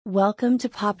Welcome to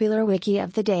Popular Wiki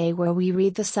of the Day, where we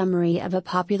read the summary of a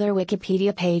popular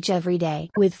Wikipedia page every day.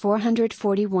 With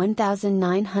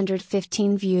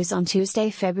 441,915 views on Tuesday,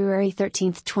 February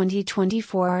 13,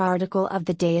 2024, our article of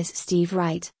the day is Steve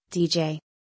Wright, DJ.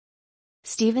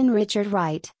 Stephen Richard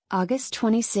Wright, August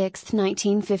 26,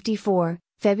 1954,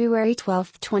 February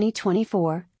 12,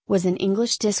 2024, was an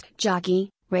English disc jockey,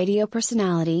 radio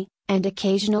personality, and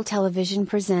occasional television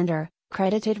presenter,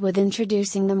 credited with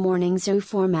introducing the Morning Zoo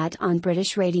format on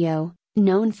British radio,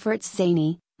 known for its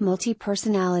zany,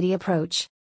 multi-personality approach.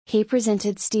 He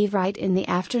presented Steve Wright in the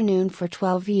afternoon for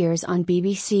 12 years on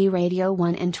BBC Radio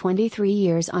 1 and 23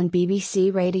 years on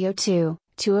BBC Radio 2,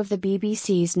 two of the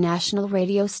BBC's national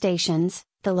radio stations,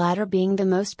 the latter being the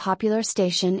most popular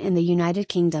station in the United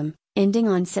Kingdom, ending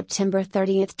on September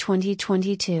 30,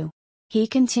 2022. He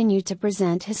continued to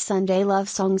present his Sunday Love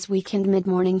Songs weekend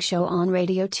mid-morning show on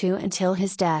Radio 2 until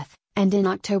his death, and in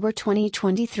October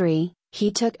 2023, he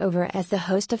took over as the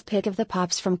host of Pick of the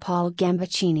Pops from Paul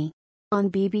Gambaccini. On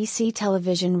BBC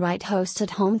television, Wright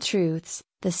hosted Home Truths,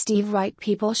 The Steve Wright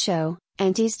People Show,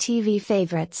 Auntie's TV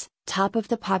Favorites, Top of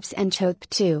the Pops and Chope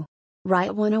 2.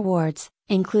 Wright won awards,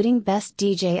 including Best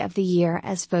DJ of the Year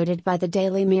as voted by the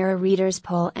Daily Mirror Readers'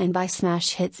 Poll and by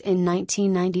Smash Hits in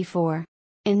 1994.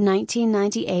 In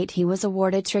 1998 he was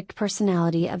awarded Trick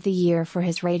Personality of the Year for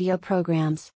his radio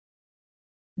programs.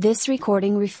 This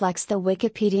recording reflects the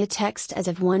Wikipedia text as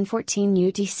of 1:14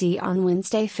 UTC on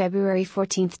Wednesday, February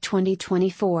 14,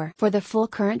 2024. For the full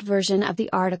current version of the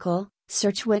article,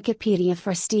 search Wikipedia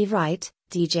for Steve Wright,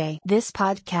 DJ. This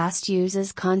podcast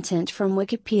uses content from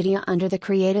Wikipedia under the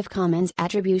Creative Commons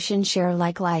Attribution Share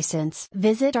Alike license.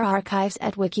 Visit our archives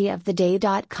at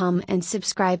wikioftheday.com and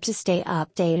subscribe to stay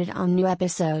updated on new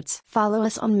episodes. Follow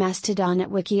us on Mastodon at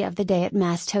wikioftheday at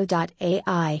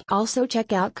masto.ai. Also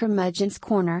check out Curmudgeon's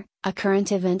Corner, a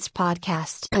current events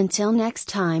podcast. Until next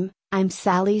time, I'm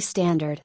Sally Standard.